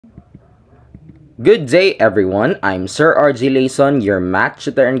Good day everyone, I'm Sir RG Layson, your math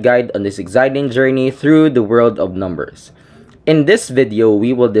tutor and guide on this exciting journey through the world of numbers. In this video,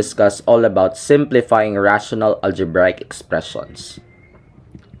 we will discuss all about simplifying rational algebraic expressions.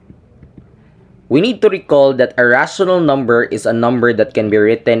 We need to recall that a rational number is a number that can be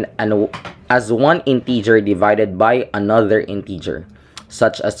written as one integer divided by another integer,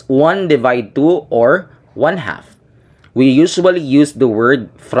 such as 1 divided 2 or 1/2. We usually use the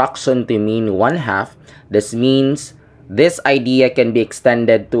word fraction to mean 1/2. This means this idea can be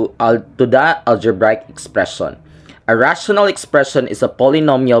extended to the algebraic expression. A rational expression is a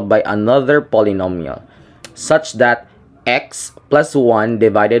polynomial by another polynomial, such that x plus 1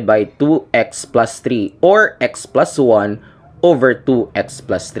 divided by 2x plus 3 or x plus 1 over 2x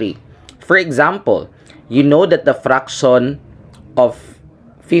plus 3. For example, you know that the fraction of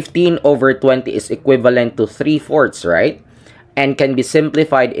 15 over 20 is equivalent to 3/4, right? And can be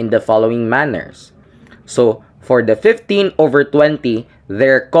simplified in the following manners. So, for the 15 over 20,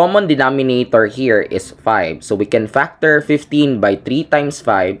 their common denominator here is 5. So, we can factor 15 by 3 times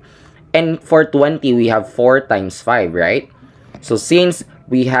 5. And for 20, we have 4 times 5, right? So, since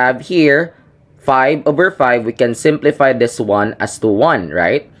we have here 5 over 5, we can simplify this one as to 1,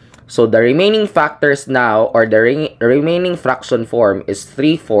 right? So, the remaining factors now, or the remaining fraction form is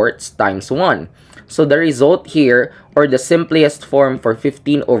 3/4 times 1. So, the result here, or the simplest form for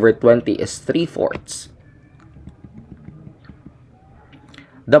 15 over 20 is 3/4.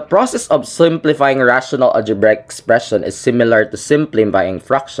 The process of simplifying rational algebraic expression is similar to simplifying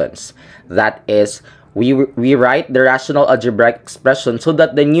fractions. That is, we write the rational algebraic expression so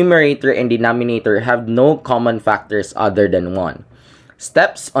that the numerator and denominator have no common factors other than 1.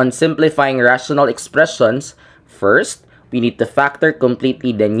 Steps on simplifying rational expressions. First, we need to factor completely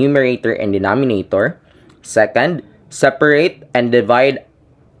the numerator and denominator. Second, separate and divide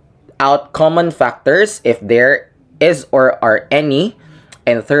out common factors if there is or are any.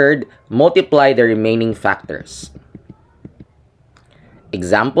 And third, multiply the remaining factors.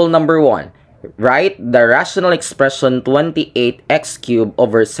 Example number 1. Write the rational expression 28x cubed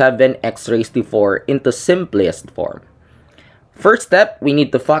over 7x raised to 4 into simplest form. First step, we need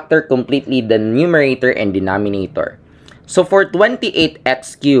to factor completely the numerator and denominator. So for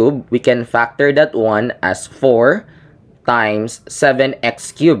 28x cubed, we can factor that one as 4 times 7x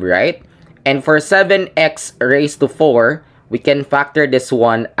cubed, right? And for 7x raised to 4, we can factor this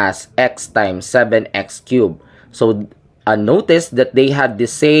one as x times 7x cubed. So notice that they have the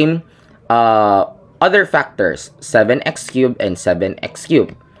same other factors, 7x cubed and 7x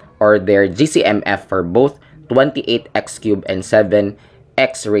cubed, or their GCMF for both 28x cubed and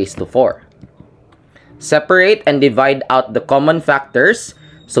 7x raised to 4. Separate and divide out the common factors.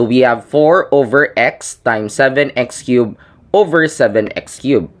 So we have 4 over x times 7x cubed over 7x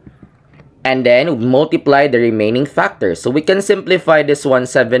cubed. And then multiply the remaining factors. So we can simplify this one,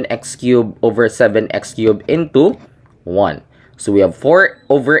 7x cubed over 7x cubed into 1. So we have 4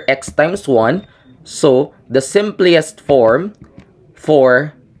 over x times 1. So the simplest form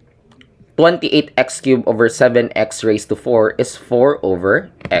for 28x cubed over 7x raised to 4 is 4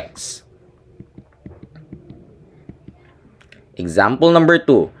 over x. Example number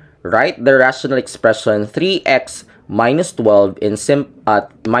 2. Write the rational expression 3x minus 12 in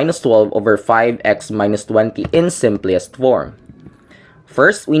minus 12 over 5x minus 20 in simplest form.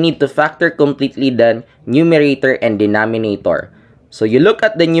 First, we need to factor completely the numerator and denominator. So you look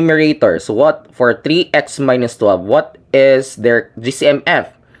at the numerator. So what for 3x minus 12? What is their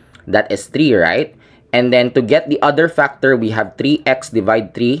GCMF? That is 3, right? And then to get the other factor, we have 3x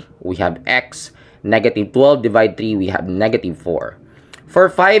divide 3, we have x. Negative 12 divide 3, we have negative 4. For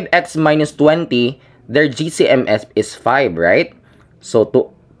 5x minus 20, their GCMF is 5, right? So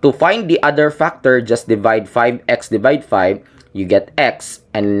to find the other factor, just divide 5x divide 5, you get x.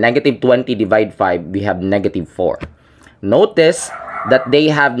 And negative 20 divide 5, we have negative 4. Notice that they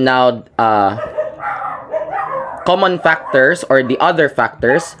have now common factors, or the other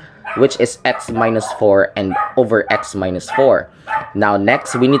factors, which is x minus 4 and over x minus 4. Now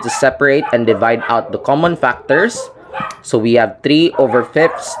next, we need to separate and divide out the common factors. So we have 3 over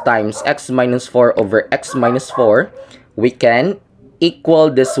 5 times x minus 4 over x minus 4. We can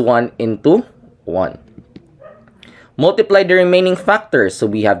equal this one into 1. Multiply the remaining factors. So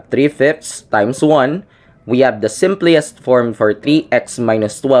we have 3/5 times 1. We have the simplest form for 3x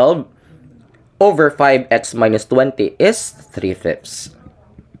minus 12 over 5x minus 20 is 3/5.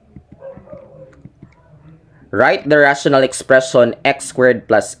 Write the rational expression x squared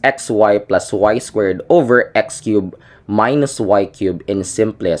plus xy plus y squared over x cubed minus y cubed in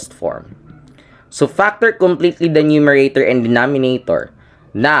simplest form. So factor completely the numerator and denominator.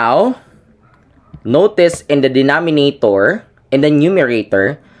 Now, notice in the denominator, in the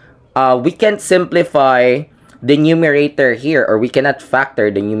numerator, we can't simplify the numerator here, or we cannot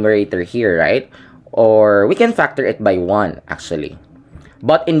factor the numerator here, right? Or we can factor it by 1, actually.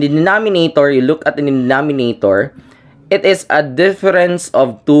 But in the denominator, you look at the denominator, it is a difference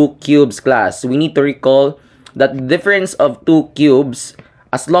of 2 cubes, class. We need to recall that the difference of 2 cubes,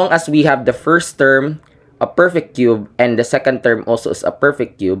 as long as we have the first term a perfect cube and the second term also is a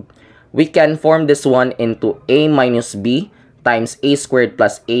perfect cube, we can form this one into a minus b times a squared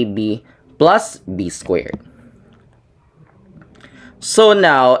plus ab plus b squared. So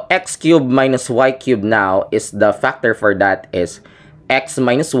now, x cubed minus y cubed now is the factor for that is x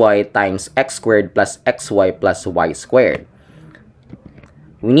minus y times x squared plus xy plus y squared.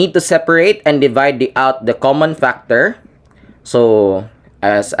 We need to separate and divide out the common factor. So,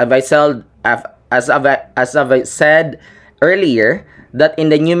 as I said earlier, that in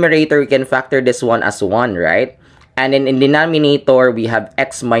the numerator, we can factor this one as 1, right? And then in denominator, we have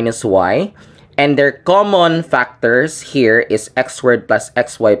x minus y. And their common factors here is x squared plus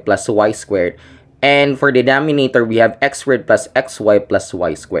xy plus y squared. And for the denominator, we have x squared plus xy plus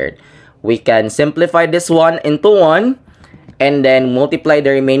y squared. We can simplify this one into 1. And then multiply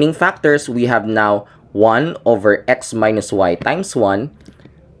the remaining factors. We have now 1 over x minus y times 1.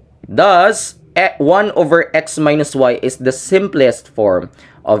 Thus, 1 over x minus y is the simplest form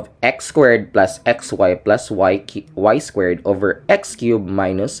of x squared plus xy plus y squared over x cubed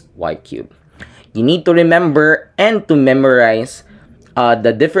minus y cubed. You need to remember and to memorize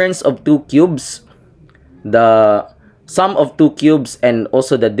the difference of 2 cubes, the sum of 2 cubes, and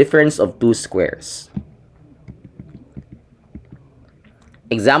also the difference of 2 squares.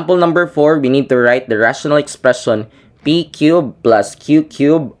 Example number 4, we need to write the rational expression p cubed plus q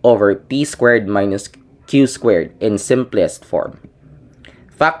cubed over p squared minus q squared in simplest form.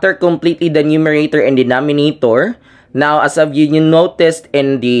 Factor completely the numerator and denominator. Now, as you noticed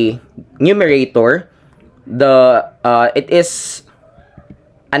in the numerator, it is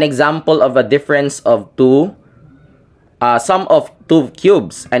an example of a difference of sum of 2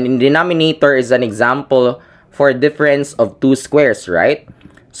 cubes. And in denominator is an example for a difference of 2 squares, right?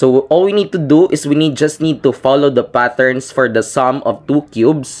 So all we need to do is just need to follow the patterns for the sum of 2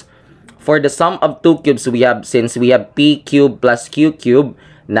 cubes. For the sum of 2 cubes, since we have p cubed plus q cubed,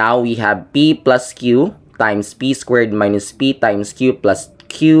 now we have p plus q times p squared minus p times q plus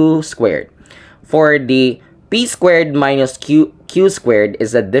q squared. For the p squared minus q squared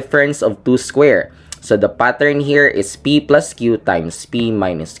is a difference of 2 square. So the pattern here is p plus q times p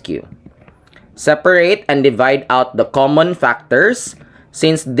minus q. Separate and divide out the common factors.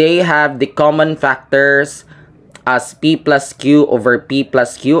 Since they have the common factors as p plus q over p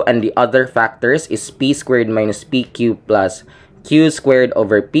plus q, and the other factors is p squared minus pq plus q squared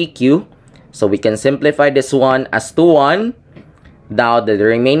over pq. So we can simplify this one as 2, 1. Now the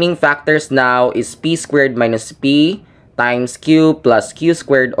remaining factors now is p squared minus p times q plus q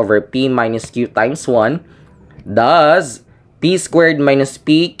squared over p minus q times 1. Thus, p squared minus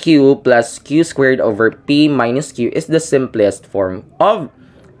pq plus q squared over p minus q is the simplest form of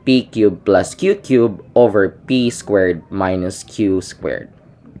p cubed plus q cubed over p squared minus q squared.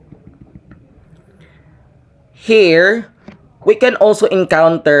 Here, we can also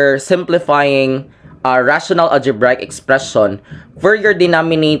encounter simplifying a rational algebraic expression where your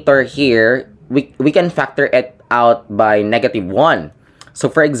denominator here, we can factor it out by -1. So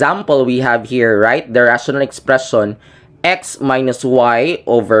for example, we have here, right, the rational expression x minus y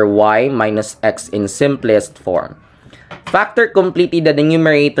over y minus x in simplest form. Factor completely the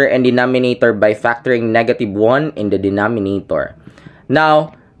numerator and denominator by factoring -1 in the denominator.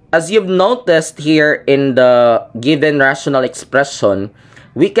 Now, as you've noticed here in the given rational expression,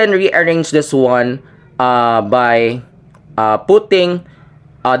 we can rearrange this one by putting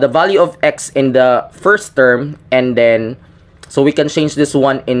the value of x in the first term, and then so we can change this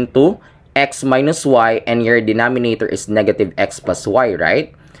one into x minus y, and your denominator is -x plus y,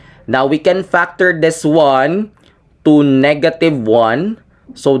 right? Now we can factor this one to -1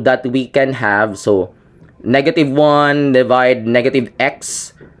 so that we can have, so -1 divide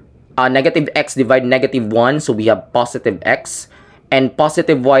 -x, -x divide -1, so we have positive x, and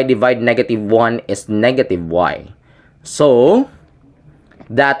positive y divide -1 is -y. So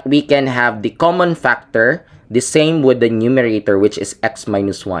that we can have the common factor the same with the numerator, which is x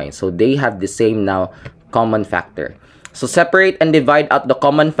minus y. So they have the same now common factor. So separate and divide out the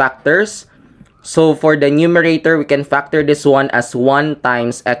common factors. So for the numerator, we can factor this one as 1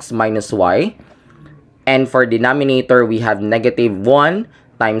 times x minus y. And for denominator, we have -1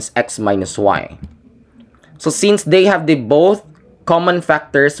 times x minus y. So since they have the both common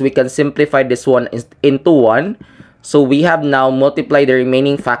factors, we can simplify this one into 1. So we have now multiplied the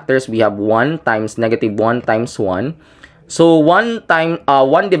remaining factors. We have 1 times negative 1 times 1. So 1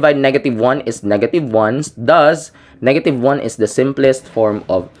 divided negative 1 is negative 1. Thus, negative 1 is the simplest form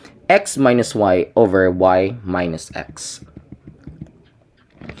of x minus y over y minus x.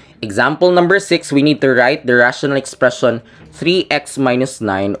 Example number 6, we need to write the rational expression 3x minus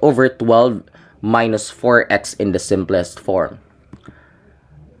 9 over 12 minus 4x in the simplest form.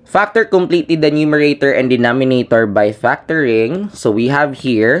 Factor completely the numerator and denominator by factoring. So we have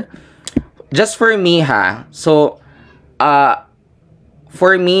here, just for me so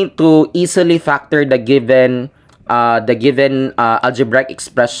for me to easily factor the given algebraic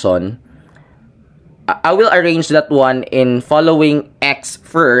expression, I will arrange that one in following x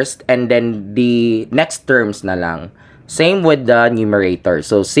first and then the next terms na lang. Same with the numerator.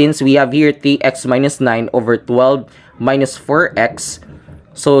 So since we have here 3x minus 9 over 12 minus 4x,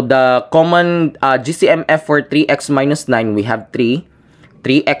 so the common GCMF for 3x minus 9, we have 3.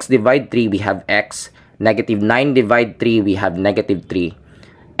 3x divide 3, we have x. Negative 9 divide 3, we have negative 3.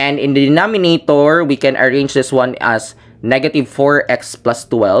 And in the denominator, we can arrange this one as negative 4x plus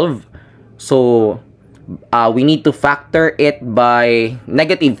 12. So we need to factor it by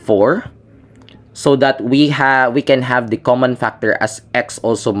negative 4 so that we can have the common factor as x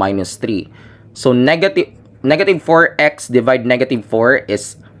also minus 3. So negative 4x divide negative 4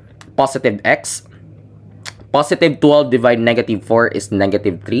 is positive x. Positive 12 divide negative 4 is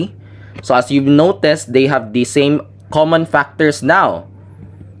negative 3. So as you've noticed, they have the same common factors now,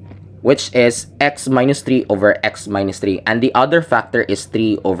 which is x minus 3 over x minus 3. And the other factor is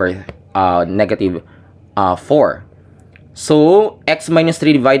 3 over negative 4. So x minus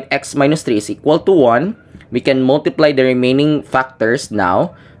 3 divide x minus 3 is equal to 1. We can multiply the remaining factors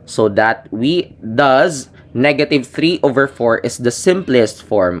now, so that thus negative 3 over 4 is the simplest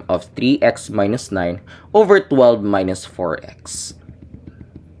form of 3x minus 9 over 12 minus 4x.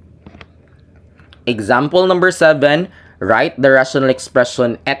 Example number 7, write the rational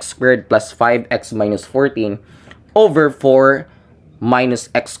expression x squared plus 5x minus 14 over 4 minus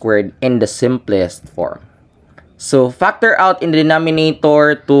x squared in the simplest form. So factor out in the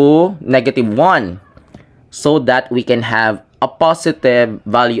denominator to negative 1 so that we can have a positive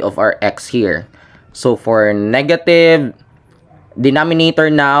value of our x here. So for negative, denominator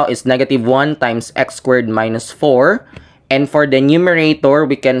now is negative 1 times x squared minus 4. And for the numerator,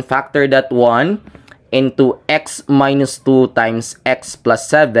 we can factor that 1 into x minus 2 times x plus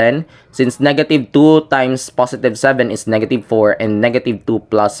 7. Since negative 2 times positive 7 is negative 4 and negative 2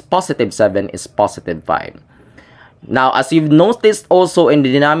 plus positive 7 is positive 5. Now, as you've noticed also in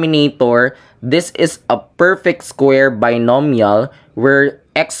the denominator, this is a perfect square binomial where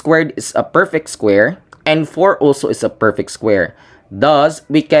x squared is a perfect square and 4 also is a perfect square. Thus,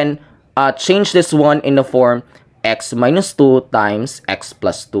 we can change this one in the form x minus 2 times x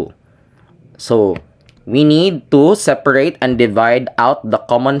plus 2. So, we need to separate and divide out the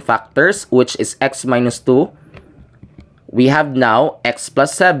common factors, which is x minus 2. We have now x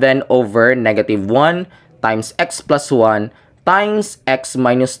plus 7 over negative 1 times x plus 1 times x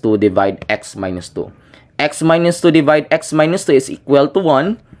minus 2 divide x minus 2. X minus 2 divide x minus 2 is equal to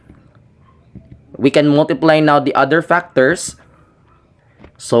 1. We can multiply now the other factors.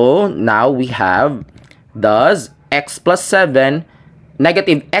 So now we have, thus, x plus 7,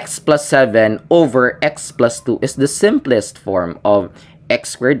 negative x plus 7 over x plus 2 is the simplest form of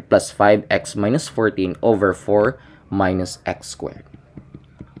x squared plus 5x minus 14 over 4 minus x squared.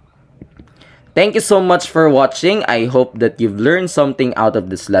 Thank you so much for watching. I hope that you've learned something out of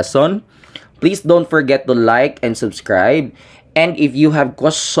this lesson. Please don't forget to like and subscribe. And if you have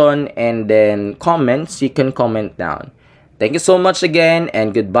questions and then comments, you can comment down. Thank you so much again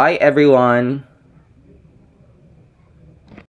and goodbye everyone.